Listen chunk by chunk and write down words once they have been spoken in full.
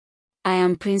I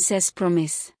am Princess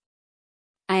Promise.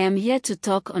 I am here to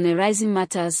talk on arising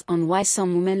matters on why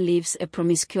some women lives a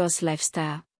promiscuous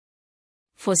lifestyle.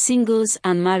 For singles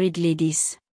and married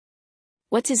ladies.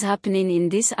 What is happening in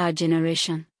this our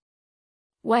generation?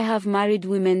 Why have married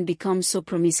women become so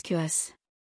promiscuous?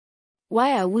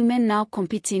 Why are women now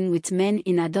competing with men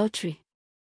in adultery?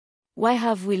 Why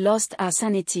have we lost our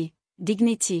sanity,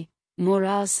 dignity,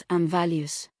 morals and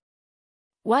values?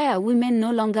 Why are women no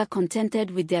longer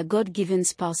contented with their God-given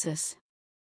spouses?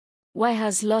 Why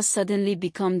has loss suddenly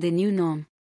become the new norm?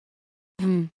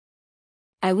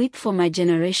 I weep for my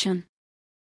generation.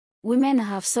 Women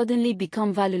have suddenly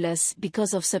become valueless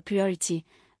because of superiority,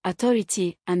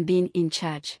 authority, and being in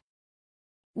charge.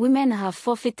 Women have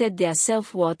forfeited their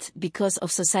self-worth because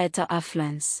of societal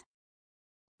affluence.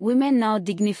 Women now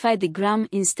dignify the gram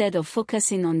instead of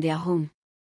focusing on their home.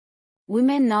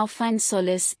 Women now find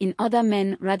solace in other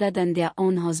men rather than their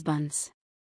own husbands.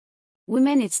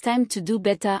 Women, it's time to do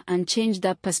better and change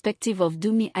that perspective of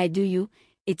do me, I do you.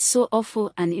 It's so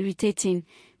awful and irritating.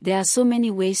 There are so many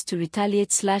ways to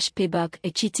retaliate/pay back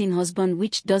a cheating husband,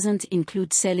 which doesn't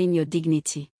include selling your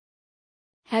dignity.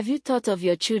 Have you thought of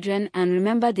your children and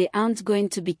remember they aren't going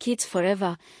to be kids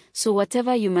forever, so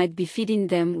whatever you might be feeding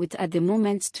them with at the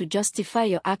moment to justify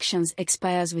your actions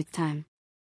expires with time.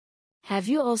 Have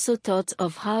you also thought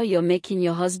of how you're making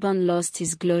your husband lost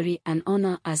his glory and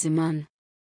honor as a man?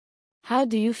 How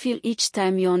do you feel each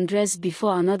time you undress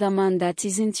before another man that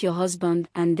isn't your husband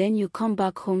and then you come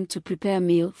back home to prepare a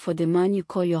meal for the man you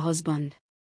call your husband?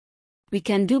 We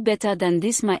can do better than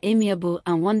this, my amiable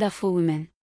and wonderful women.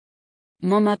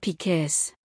 Mama P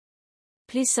cares.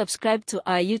 Please subscribe to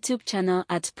our YouTube channel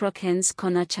at Proken's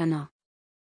Corner channel.